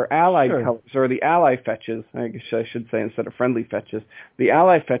ones that are allied colors, or the ally fetches, I guess I should say instead of friendly fetches. The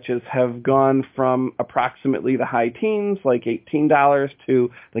ally fetches have gone from approximately the high teens, like $18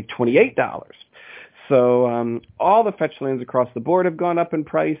 to like $28. So all the fetch lands across the board have gone up in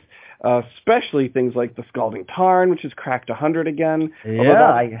price, especially things like the Scalding Tarn, which has cracked 100 again.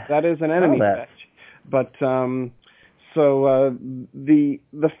 Yeah, that is an enemy fetch. But so the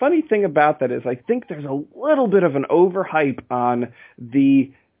funny thing about that is I think there's a little bit of an overhype on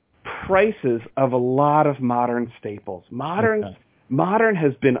the prices of a lot of modern staples. Modern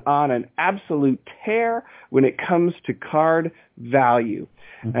has been on an absolute tear when it comes to card value.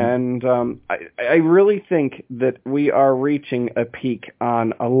 And I really think that we are reaching a peak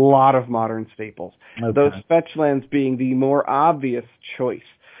on a lot of modern staples. Those fetch lands being the more obvious choice.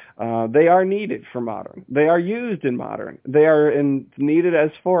 They are needed for Modern. They are used in Modern. They are needed as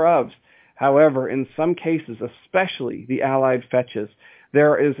 4-ofs. However, in some cases, especially the allied fetches,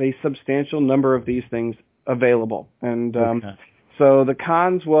 there is a substantial number of these things available. And so the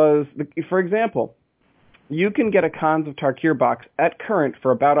Khans for example, you can get a Khans of Tarkir box at current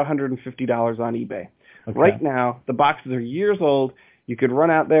for about $150 on eBay. Okay. Right now, the boxes are years old. You could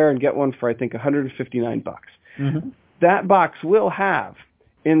run out there and get one for, I think, $159. That box will have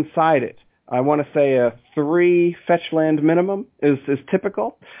inside it, I want to say a 3 fetch land minimum is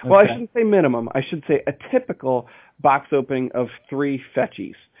typical. Okay. Well, I shouldn't say minimum. I should say a typical box opening of 3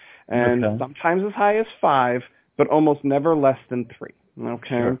 fetchies. And sometimes as high as 5, but almost never less than 3. Okay.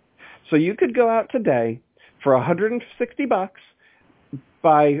 Sure. So you could go out today for $160,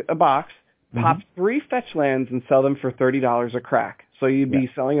 buy a box, pop 3 fetch lands, and sell them for $30 a crack. So you'd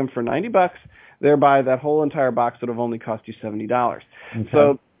be selling them for $90. Thereby, that whole entire box would have only cost you $70. Okay.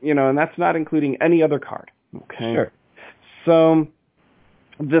 So, and that's not including any other card. Okay. Sure. So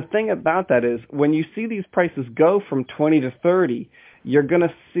the thing about that is when you see these prices go from 20 to 30, you're going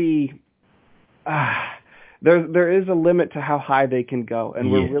to see there is a limit to how high they can go,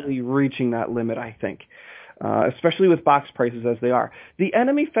 and we're really reaching that limit, I think. Especially with box prices as they are. The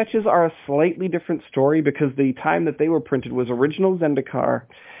enemy fetches are a slightly different story because the time that they were printed was original Zendikar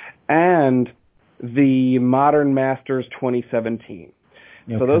and the Modern Masters 2017.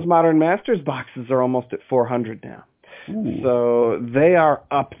 Okay. So those Modern Masters boxes are almost at $400 now. Ooh. So they are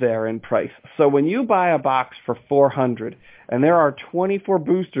up there in price. So when you buy a box for $400 and there are 24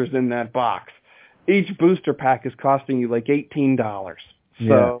 boosters in that box, each booster pack is costing you like $18.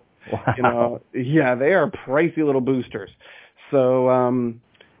 So, wow. They are pricey little boosters. So,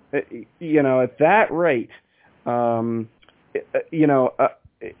 at that rate,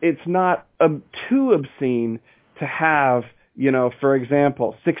 it's not too obscene to have, for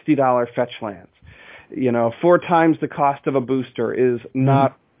example, $60 fetch lands. 4 times the cost of a booster is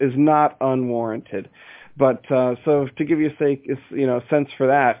not unwarranted. But so to give you a sense for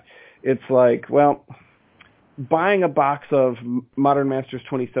that, it's like, well, buying a box of Modern Masters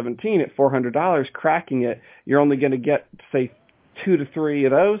 2017 at $400, cracking it, you're only going to get, say, 2 to 3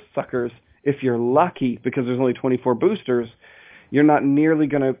 of those suckers if you're lucky, because there's only 24 boosters. You're not nearly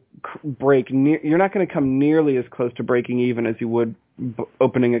going to you're not going to come nearly as close to breaking even as you would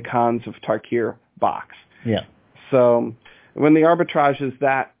opening a Khans of Tarkir box. Yeah. So when the arbitrage is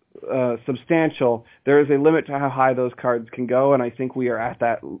that substantial, there is a limit to how high those cards can go, and I think we are at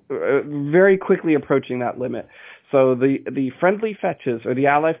that, very quickly approaching that limit. So the friendly fetches or the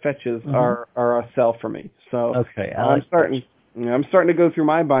ally fetches are a sell for me. So okay, I'm starting to go through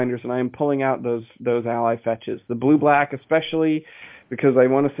my binders, and I am pulling out those ally fetches. The blue-black especially, because I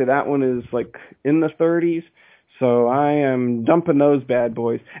want to say that one is like in the 30s. So I am dumping those bad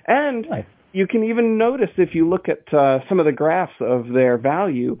boys. And nice. You can even notice if you look at some of the graphs of their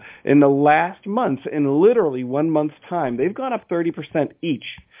value in the last month, in literally 1 month's time, they've gone up 30% each.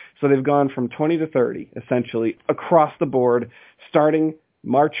 So they've gone from 20 to 30, essentially, across the board, starting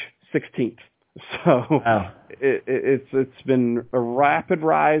March 16th. So wow. It's been a rapid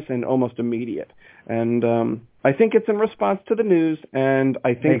rise and almost immediate. And I think it's in response to the news, and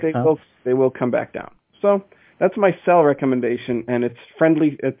I think they will come back down. So that's my sell recommendation, and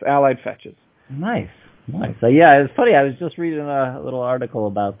it's allied fetches. Nice. It's funny. I was just reading a little article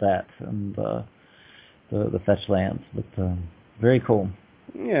about that and the fetch lands, but very cool.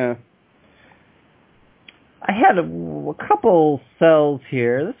 Yeah. I had a couple sells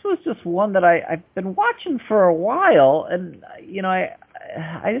here. This was just one that I've been watching for a while, and I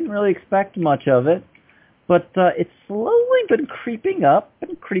didn't really expect much of it, but it's slowly been creeping up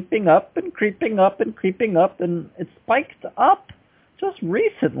and creeping up and creeping up and creeping up, and it spiked up just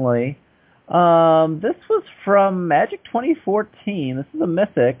recently. This was from Magic 2014. This is a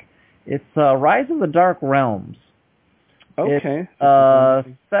mythic. It's Rise of the Dark Realms. Okay. It's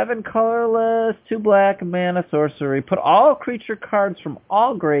 7 colorless, 2 black mana sorcery. Put all creature cards from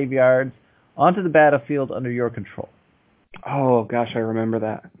all graveyards onto the battlefield under your control. Oh gosh, I remember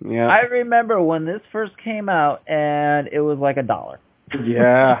that. Yeah. I remember when this first came out, and it was like $1.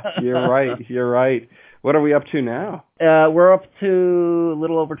 Yeah, you're right. What are we up to now? We're up to a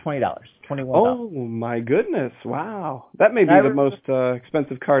little over $20, $21. Oh my goodness! Wow, that may be the most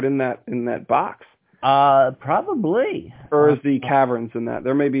expensive card in that box. Probably. Or is the Caverns in that?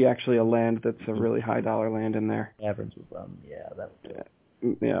 There may be actually a land that's a really high dollar land in there. Caverns was that was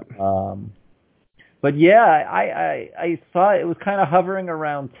it. Yeah. But yeah, I saw it was kind of hovering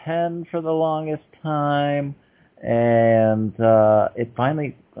around 10 for the longest time, and it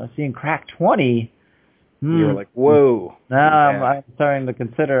finally seeing crack 20. You were like, whoa. Now I'm starting to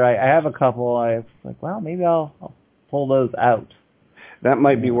consider. I have a couple. I was like, well, maybe I'll pull those out. That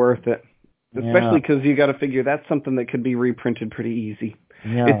might be worth it. Especially because you got to figure that's something that could be reprinted pretty easy.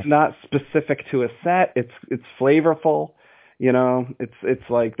 Yeah. It's not specific to a set. It's flavorful. It's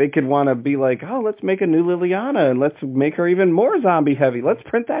like they could want to be like, oh, let's make a new Liliana and let's make her even more zombie heavy. Let's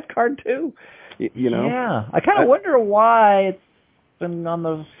print that card too. Yeah, I kind of wonder why it's been on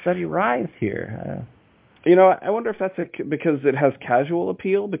the steady rise here. I wonder if that's because it has casual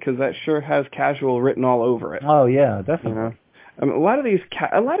appeal, because that sure has casual written all over it. Oh yeah, definitely. I mean, a lot of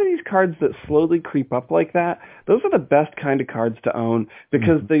these cards that slowly creep up like that, those are the best kind of cards to own,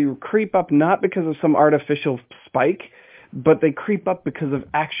 because they creep up not because of some artificial spike, but they creep up because of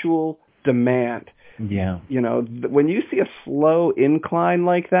actual demand. Yeah. When you see a slow incline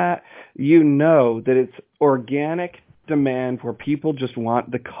like that, you know that it's organic demand where people just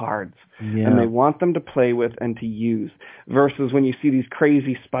want the cards and they want them to play with and to use, versus when you see these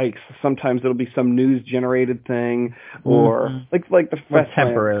crazy spikes. Sometimes it'll be some news generated thing or like the more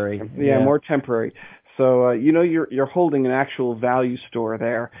temporary. More temporary. So you're holding an actual value store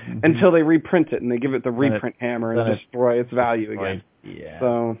there until they reprint it and they give it the reprint hammer and destroy its value again. Yeah.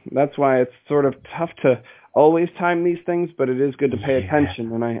 So that's why it's sort of tough to always time these things, but it is good to pay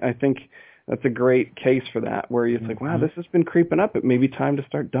attention. And I think that's a great case for that, where it's like, wow, this has been creeping up. It may be time to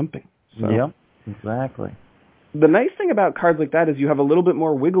start dumping. So. Yep, exactly. The nice thing about cards like that is you have a little bit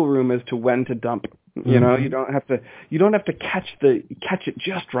more wiggle room as to when to dump. You don't have to catch it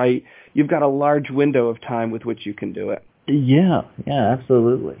just right. You've got a large window of time with which you can do it. Yeah,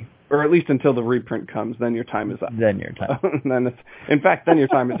 absolutely. Or at least until the reprint comes, then your time is up. Then your time. Then your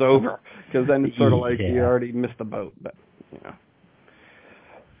time is over, because then it's sort of like you already missed the boat. But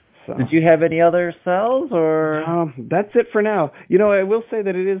So. Did you have any other sells, or? That's it for now. I will say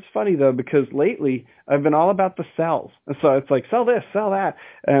that it is funny though, because lately I've been all about the sells. So it's like, sell this, sell that.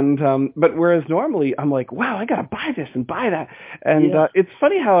 And, but whereas normally I'm like, wow, I got to buy this and buy that. And, it's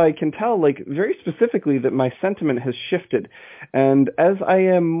funny how I can tell, like, very specifically that my sentiment has shifted. And as I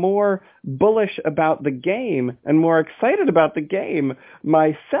am more bullish about the game and more excited about the game,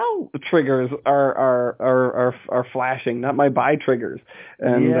 my sell triggers are flashing, not my buy triggers.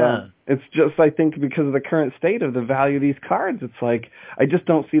 And, it's just, I think, because of the current state of the value of these cards, it's like, I just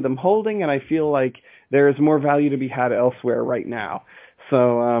don't see them holding, and I feel like there is more value to be had elsewhere right now.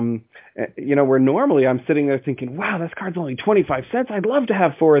 So, where normally I'm sitting there thinking, wow, this card's only 25 cents. I'd love to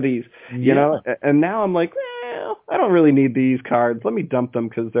have 4 of these, and now I'm like, well, I don't really need these cards. Let me dump them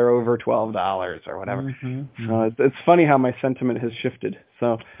because they're over $12 or whatever. It's funny how my sentiment has shifted.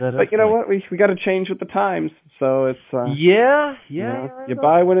 So, but you know what? We got to change with the times. So it's you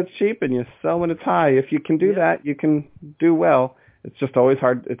buy when it's cheap and you sell when it's high. If you can do that, you can do well. It's just always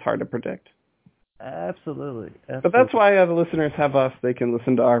hard. It's hard to predict. Absolutely. But that's why the listeners have us. They can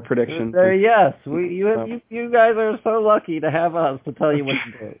listen to our predictions. Yes. You guys are so lucky to have us to tell you what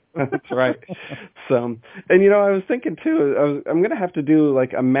to do. That's right. So, and I was thinking too, I'm going to have to do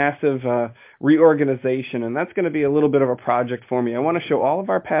like a massive reorganization, and that's going to be a little bit of a project for me. I want to show all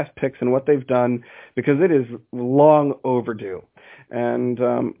of our past picks and what they've done, because it is long overdue. And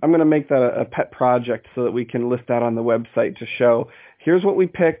I'm going to make that a pet project so that we can list that on the website to show, here's what we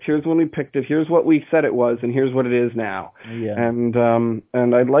picked, here's when we picked it, here's what we said it was, and here's what it is now. Yeah. And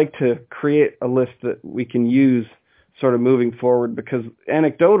I'd like to create a list that we can use sort of moving forward, because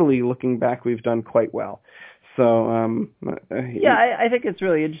anecdotally, looking back, we've done quite well. So I think it's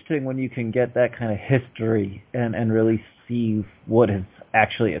really interesting when you can get that kind of history and really see what has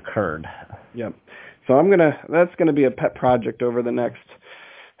actually occurred. Yep. So that's gonna be a pet project over the next,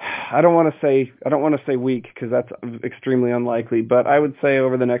 I don't want to say week, because that's extremely unlikely, but I would say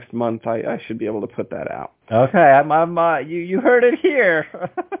over the next month I should be able to put that out. Okay, you heard it here.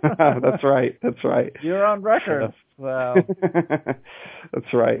 That's right. You're on record. Wow.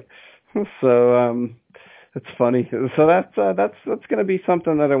 That's right. So it's funny. So that's going to be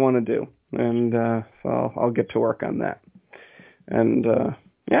something that I want to do, and so I'll get to work on that. And so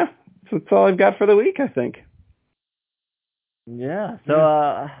that's all I've got for the week, I think. Yeah.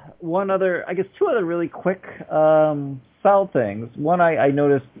 So two other really quick sell things. One I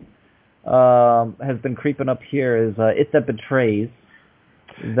noticed has been creeping up here is It That Betrays.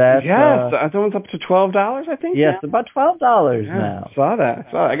 That that one's up to $12, I think. Yes, about $12 now. Saw that.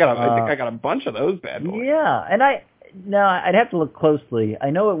 I think I got a bunch of those bad boys. Yeah, and I'd have to look closely. I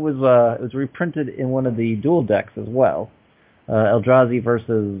know it was reprinted in one of the dual decks as well. Eldrazi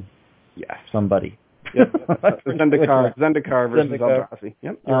versus somebody. Yep. Zendikar versus Eldrazi.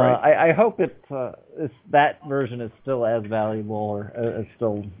 Yep, you're right. I hope that version is still as valuable, or is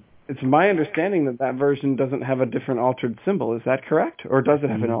still. It's my understanding that version doesn't have a different altered symbol. Is that correct, or does it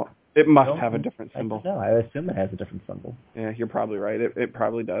have It must have a different symbol. No, I assume it has a different symbol. Yeah, you're probably right. It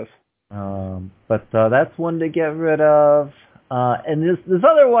probably does. But that's one to get rid of. And this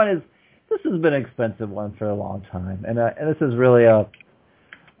other one this has been an expensive one for a long time, and this is really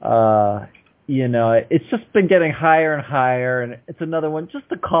it's just been getting higher and higher, and it's another one, just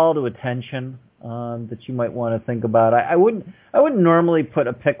a call to attention that you might want to think about. I wouldn't normally put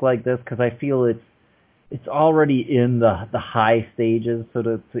a pick like this, because I feel it's already in the high stages, so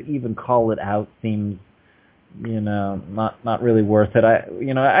to even call it out seems not really worth it.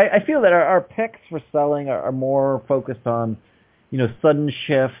 I feel that our picks for selling are more focused on sudden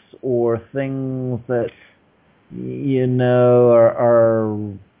shifts or things that are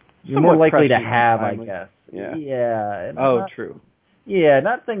you're more Somewhat likely to prescient and have, I timely. guess. Yeah. Yeah. Oh, true. Yeah,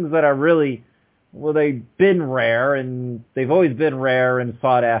 not things that are really, well, they've been rare, and they've always been rare and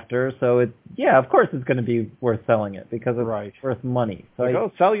sought after, so of course it's going to be worth selling it, because it's worth money.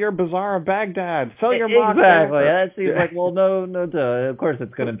 So sell your Bazaar of Baghdad, sell your Exactly. That seems like, well, no, duh. Of course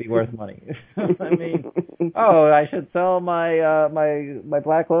it's going to be worth money. I mean, I should sell my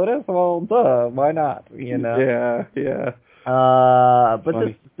Black Lotus? Well, duh, why not, Yeah. But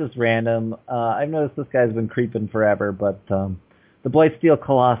Funny. this is random. I've noticed this guy's been creeping forever, but the Blightsteel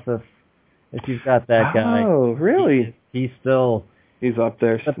Colossus, if you've got that guy. Oh, really? He's up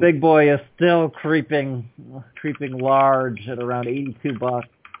there. The big boy is still creeping large at around $82.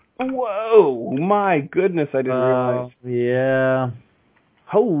 Whoa, my goodness, I didn't realize. Yeah.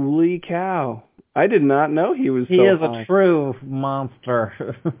 Holy cow. I did not know he was He so is high. a true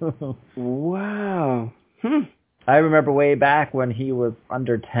monster. Wow. I remember way back when he was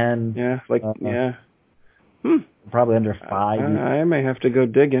under 10. Yeah, yeah. Probably under 5. I may have to go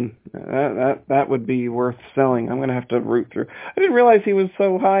digging. That would be worth selling. I'm going to have to root through. I didn't realize he was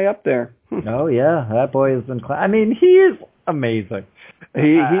so high up there. Oh, yeah. That boy is in class. I mean, he is amazing.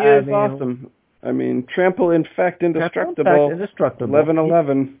 He is awesome. I mean, trample, infect, indestructible.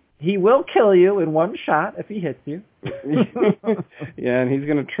 11-11. He will kill you in one shot if he hits you. Yeah, and he's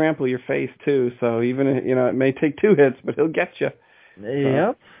going to trample your face, too. So even, it may take 2 hits, but he'll get you.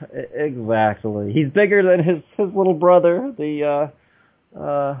 Yep, exactly. He's bigger than his little brother, the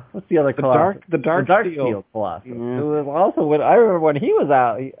what's the other Colossus? The Dark Steel Colossus. Yeah. It was also I remember when he was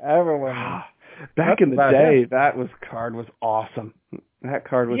out. Back in the day, that card was awesome. That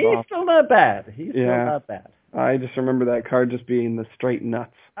card was awesome. He's still not bad. Not bad. I just remember that card just being the straight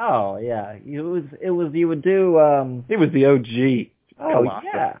nuts. Oh yeah, it was. You would do. It was the OG. Oh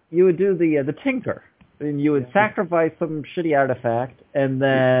yeah, you would do the Tinker. And you would sacrifice some shitty artifact and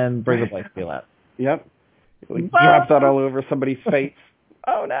then bring the Blightsteel out. Yep. Drops that all over somebody's face.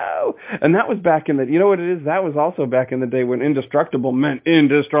 Oh, no. And that was back in you know what it is? That was also back in the day when indestructible meant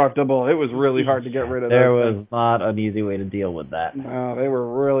indestructible. It was really hard to get rid of that. There was not an easy way to deal with that. No, they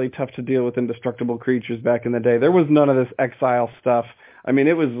were really tough to deal with indestructible creatures back in the day. There was none of this exile stuff. I mean,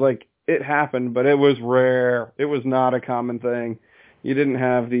 it was like, it happened, but it was rare. It was not a common thing. You didn't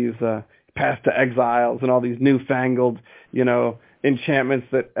have these... Path to Exiles and all these newfangled, enchantments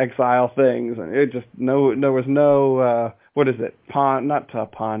that exile things, and it just there was no what is it?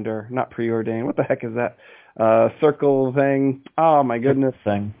 Ponder, not preordain. What the heck is that? Circle thing. Oh my goodness.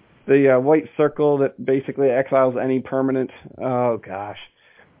 Thing. The white circle that basically exiles any permanent. Oh gosh.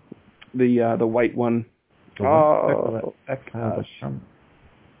 The white one.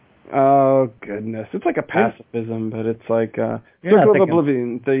 Oh goodness, it's like a pacifism, but it's like Circle of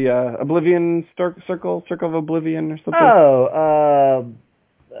Oblivion, the Oblivion Circle of Oblivion or something.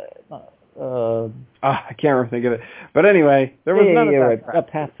 I can't think of it. But anyway, there was none of that. A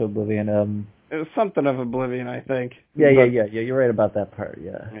path to Oblivion. It was something of Oblivion, I think. Yeah. You're right about that part.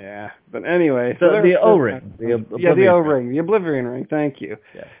 Yeah. Yeah, but anyway, so the O-ring. The O-ring, the Oblivion ring. Thank you.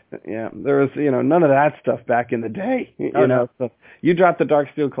 Yeah. There was none of that stuff back in the day. You know, so you dropped the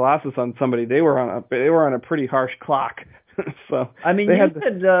Darksteel Colossus on somebody, they were on a pretty harsh clock. So I mean,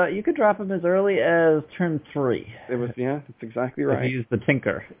 you could drop him as early as turn 3. It was that's exactly right. If you used the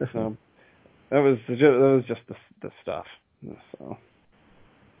Tinker. So that was just the stuff. So.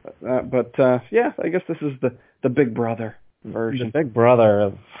 But I guess this is the Big Brother version. The Big Brother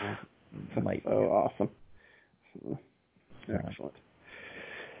of Might. So awesome. Excellent.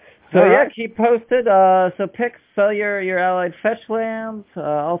 So keep posted. So sell your allied fetch lands.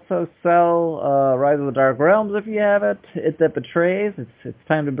 Also sell Rise of the Dark Realms if you have it. It that betrays. It's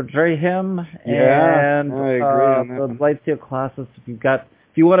time to betray him. Yeah, and I agree on that. the Blightsteel Colossus. If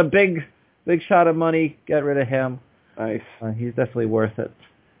you want a big shot of money, get rid of him. Nice. He's definitely worth it.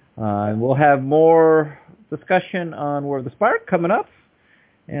 And we'll have more discussion on War of the Spark coming up.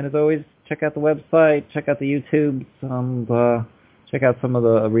 And as always, check out the website, check out the YouTubes, and check out some of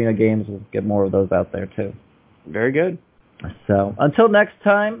the arena games. We'll get more of those out there, too. Very good. So until next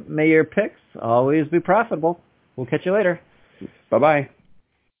time, may your picks always be profitable. We'll catch you later. Bye-bye.